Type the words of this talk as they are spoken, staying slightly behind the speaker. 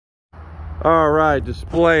All right,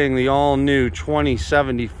 displaying the all-new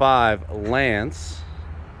 2075 Lance.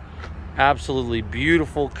 Absolutely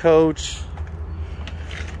beautiful coach.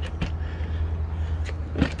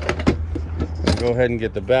 Go ahead and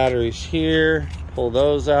get the batteries here. Pull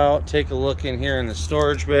those out. Take a look in here in the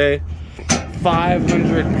storage bay.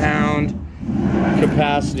 500-pound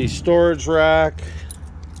capacity storage rack.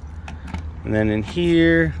 And then in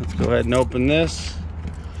here, let's go ahead and open this.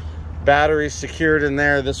 Batteries secured in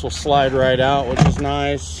there. This will slide right out, which is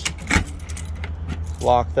nice.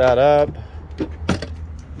 Lock that up.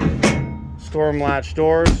 Storm latch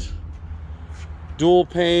doors. Dual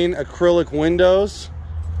pane acrylic windows.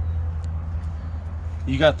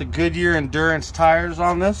 You got the Goodyear Endurance tires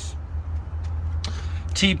on this.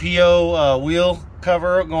 TPO wheel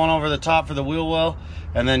cover going over the top for the wheel well.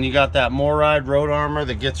 And then you got that MORryde road armor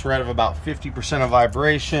that gets rid of about 50% of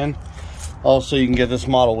vibration. Also, you can get this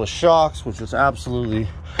model with shocks, which is absolutely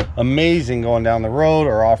amazing going down the road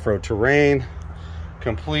or off-road terrain.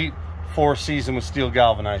 Complete 4-season with steel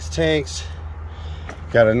galvanized tanks.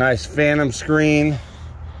 Got a nice phantom screen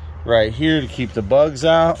right here to keep the bugs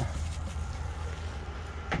out.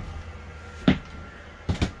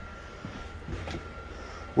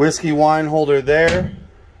 Whiskey wine holder there.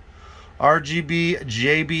 RGB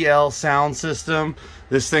JBL sound system.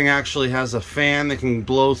 This thing actually has a fan that can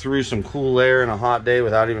blow through some cool air in a hot day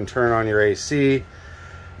without even turning on your AC.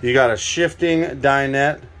 You got a shifting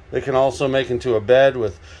dinette that can also make into a bed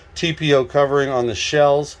with TPO covering on the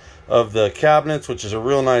shells of the cabinets, which is a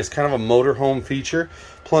real nice kind of a motorhome feature.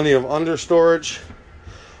 Plenty of under storage.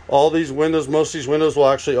 All these windows, most of these windows will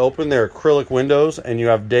actually open. They're acrylic windows, and you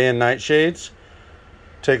have day and night shades.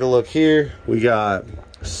 Take a look here. We got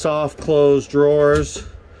soft close drawers.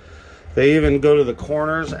 They even go to the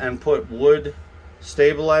corners and put wood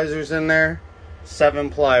stabilizers in there.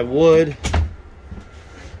 7-ply wood.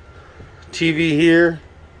 TV here.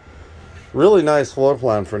 Really nice floor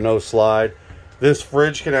plan for no slide. This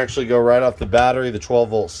fridge can actually go right off the battery, the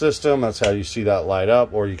 12-volt system. That's how you see that light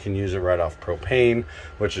up, or you can use it right off propane,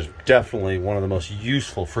 which is definitely one of the most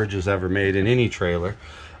useful fridges ever made in any trailer.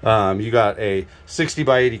 You got a 60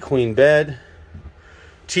 by 80 queen bed.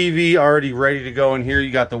 TV already ready to go in here. You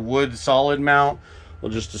got the wood solid mount.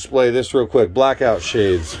 We'll just display this real quick. Blackout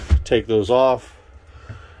shades. Take those off.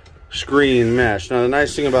 Screen mesh. Now the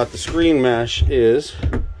nice thing about the screen mesh is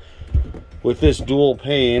with this dual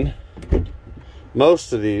pane,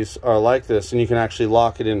 most of these are like this, and you can actually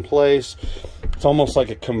lock it in place. It's almost like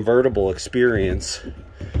a convertible experience.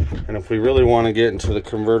 And if we really want to get into the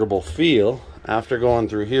convertible feel, after going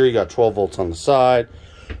through here, you got 12 volts on the side.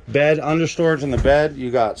 Bed, under storage in the bed, you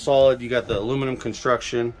got solid, you got the aluminum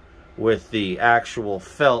construction with the actual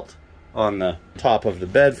felt on the top of the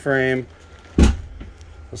bed frame.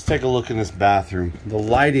 Let's take a look in this bathroom. The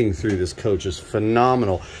lighting through this coach is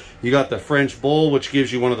phenomenal. You got the French bowl, which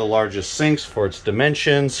gives you one of the largest sinks for its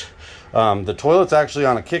dimensions. The toilet's actually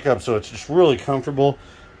on a kick up, so it's just really comfortable.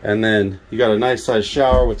 And then you got a nice size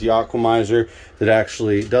shower with the Aquamizer that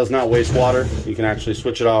actually does not waste water. You can actually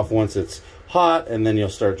switch it off once it's hot, and then you'll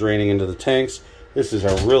start draining into the tanks. This is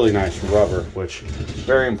a really nice rubber, which is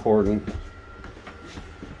very important.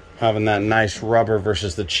 Having that nice rubber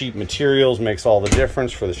versus the cheap materials makes all the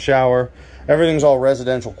difference for the shower. Everything's all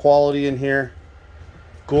residential quality in here.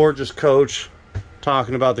 Gorgeous coach.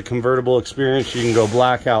 Talking about the convertible experience, you can go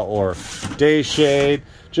blackout or day shade,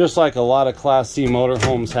 just like a lot of Class C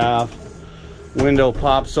motorhomes have. Window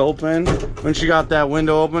pops open. Once you got that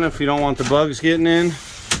window open, if you don't want the bugs getting in,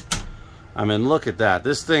 I mean, look at that.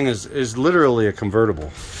 This thing is literally a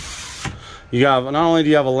convertible. You have, not only do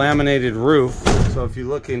you have a laminated roof, so if you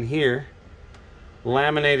look in here,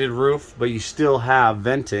 laminated roof, but you still have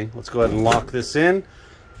venting. Let's go ahead and lock this in.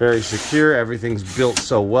 Very secure. Everything's built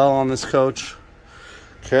so well on this coach.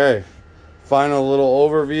 Okay, final little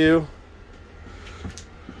overview.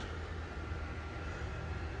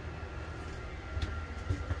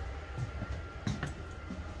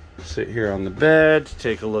 Sit here on the bed,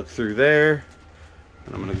 take a look through there.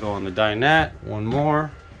 And I'm gonna go on the dinette, one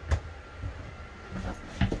more.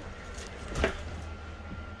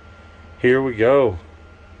 Here we go.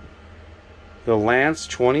 The Lance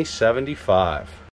 2075.